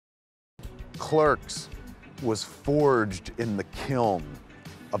Clerk's was forged in the kiln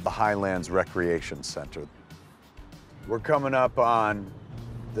of the Highlands Recreation Center. We're coming up on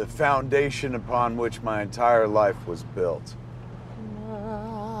the foundation upon which my entire life was built.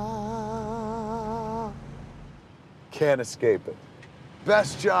 Can't escape it.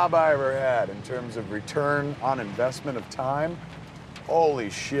 Best job I ever had in terms of return on investment of time. Holy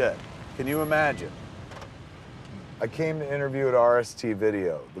shit. Can you imagine? I came to interview at RST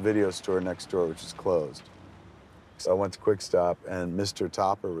Video, the video store next door, which is closed. So I went to Quick Stop, and Mr.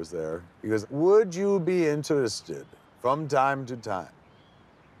 Topper was there. He goes, would you be interested from time to time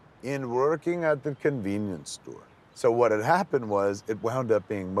in working at the convenience store? So what had happened was it wound up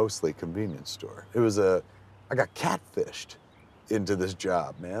being mostly convenience store. It was I got catfished into this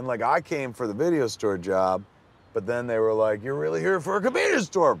job, man. Like, I came for the video store job, but then they were like, you're really here for a convenience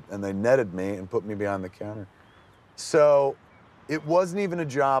store. And they netted me and put me behind the counter. So it wasn't even a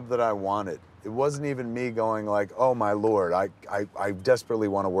job that I wanted. It wasn't even me going like, oh my Lord, I desperately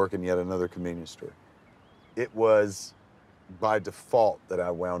want to work in yet another convenience store. It was by default that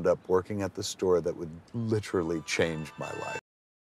I wound up working at the store that would literally change my life.